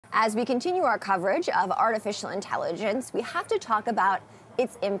As we continue our coverage of artificial intelligence, we have to talk about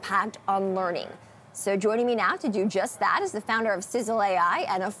its impact on learning. So joining me now to do just that is the founder of Sizzle AI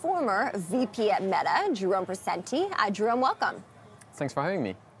and a former VP at Meta, Jerome Presenti. Jerome, welcome. Thanks for having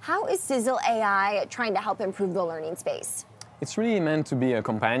me. How is Sizzle AI trying to help improve the learning space? It's really meant to be a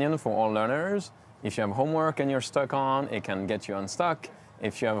companion for all learners. If you have homework and you're stuck on, it can get you unstuck.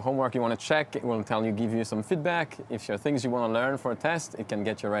 If you have homework you want to check, it will give you some feedback. If you have things you want to learn for a test, it can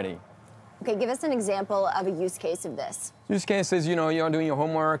get you ready. Okay, give us an example of a use case of this. Use case is, you're doing your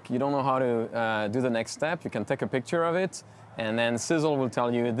homework, you don't know how to do the next step, you can take a picture of it, and then Sizzle will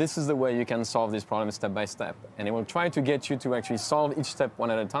tell you, this is the way you can solve this problem step by step. And it will try to get you to actually solve each step one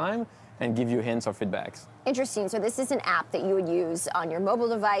at a time and give you hints or feedbacks. Interesting, so this is an app that you would use on your mobile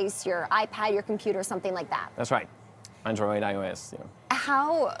device, your iPad, your computer, something like that. That's right. Android, iOS.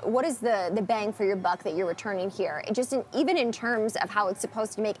 What is the bang for your buck that you're returning here? Even in terms of how it's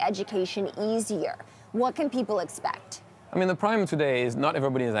supposed to make education easier, what can people expect? I mean, the problem today is not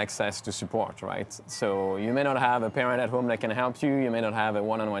everybody has access to support, right? So you may not have a parent at home that can help you, you may not have a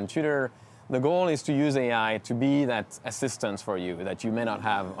one-on-one tutor. The goal is to use AI to be that assistance for you that you may not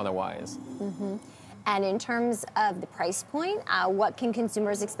have otherwise. Mm-hmm. And in terms of the price point, what can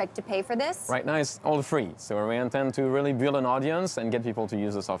consumers expect to pay for this? Right now it's all free, so we intend to really build an audience and get people to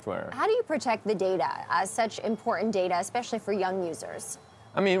use the software. How do you protect the data, such important data, especially for young users?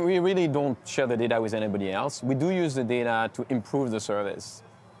 I mean, we really don't share the data with anybody else. We do use the data to improve the service.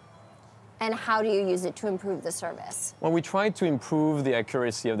 And how do you use it to improve the service? Well, we try to improve the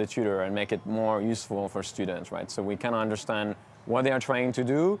accuracy of the tutor and make it more useful for students, right? So we can understand what they are trying to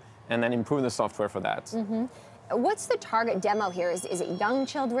do and then improve the software for that. Mm-hmm. What's the target demo here? Is it young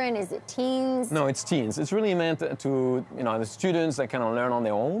children? Is it teens? No, it's teens. It's really meant to the students that kind of learn on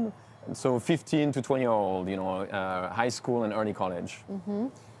their own. So 15 to 20-year-old, high school and early college. Mm-hmm.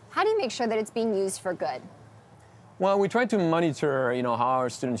 How do you make sure that it's being used for good? Well, we try to monitor, how our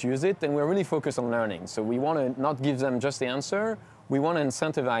students use it, and we're really focused on learning. So we want to not give them just the answer. We want to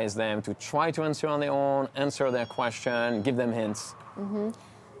incentivize them to try to answer on their own, answer their question, give them hints. Mm-hmm.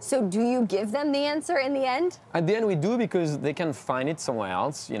 So do you give them the answer in the end? At the end we do, because they can find it somewhere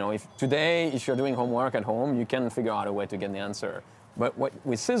else. If you're doing homework at home, you can figure out a way to get the answer. But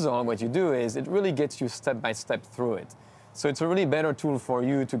with Sizzle, what you do is it really gets you step by step through it. So it's a really better tool for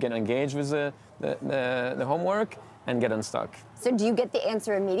you to get engaged with the homework and get unstuck. So do you get the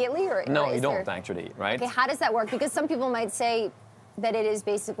answer immediately? No, you don't actually, right? Okay, how does that work? Because some people might say that it is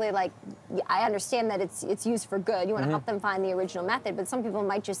basically like, I understand that it's used for good. You want to help them find the original method, but some people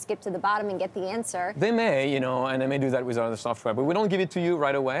might just skip to the bottom and get the answer. They may, and they may do that with other software, but we don't give it to you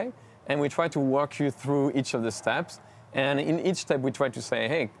right away, and we try to walk you through each of the steps. And in each step, we try to say,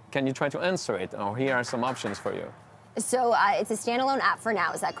 hey, can you try to answer it? Or here are some options for you. So it's a standalone app for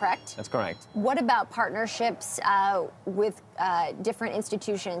now, is that correct? That's correct. What about partnerships with different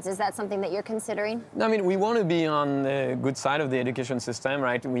institutions? Is that something that you're considering? I mean, we want to be on the good side of the education system,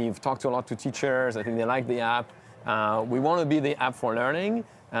 right? We've talked to a lot to teachers. I think they like the app. We want to be the app for learning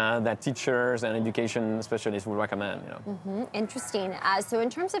that teachers and education specialists would recommend. Mm-hmm. Interesting. So in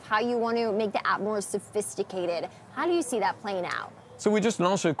terms of how you want to make the app more sophisticated, how do you see that playing out? So we just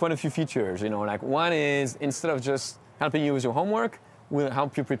launched quite a few features. Like one is, instead of just helping you with your homework, we'll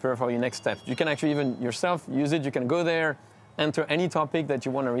help you prepare for your next step. You can actually even yourself use it. You can go there, enter any topic that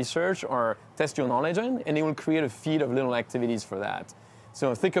you want to research or test your knowledge in, and it will create a feed of little activities for that.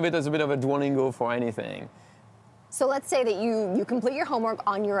 So think of it as a bit of a Duolingo for anything. So let's say that you complete your homework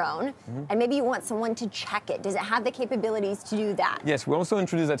on your own, and maybe you want someone to check it. Does it have the capabilities to do that? Yes, we also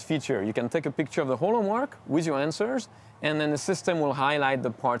introduced that feature. You can take a picture of the whole homework with your answers, and then the system will highlight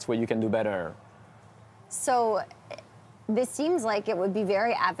the parts where you can do better. So this seems like it would be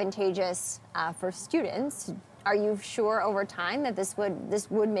very advantageous for students. Are you sure over time that this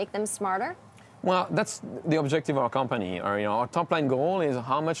would make them smarter? Well, that's the objective of our company. Our top line goal is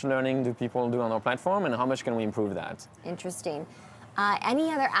how much learning do people do on our platform and how much can we improve that. Interesting.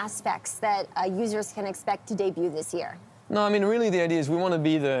 Any other aspects that users can expect to debut this year? No, I mean, really the idea is we want to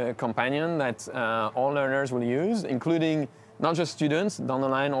be the companion that all learners will use, including not just students, down the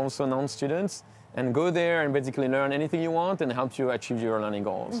line also non-students, and go there and basically learn anything you want and help you achieve your learning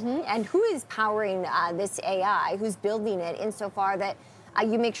goals. Mm-hmm. And who is powering this AI? Who's building it insofar that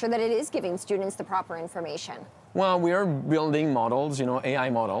you make sure that it is giving students the proper information? Well, we are building models, AI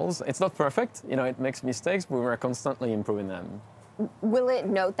models. It's not perfect, it makes mistakes, but we're constantly improving them. Will it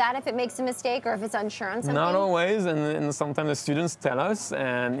note that if it makes a mistake or if it's unsure on something? Not always, and sometimes the students tell us,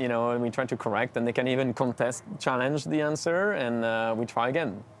 and we try to correct, and they can even challenge the answer, and we try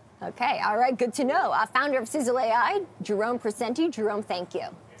again. Okay, all right, good to know. Founder of Sizzle AI, Jerome Presenti. Jerome, thank you.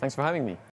 Thanks for having me.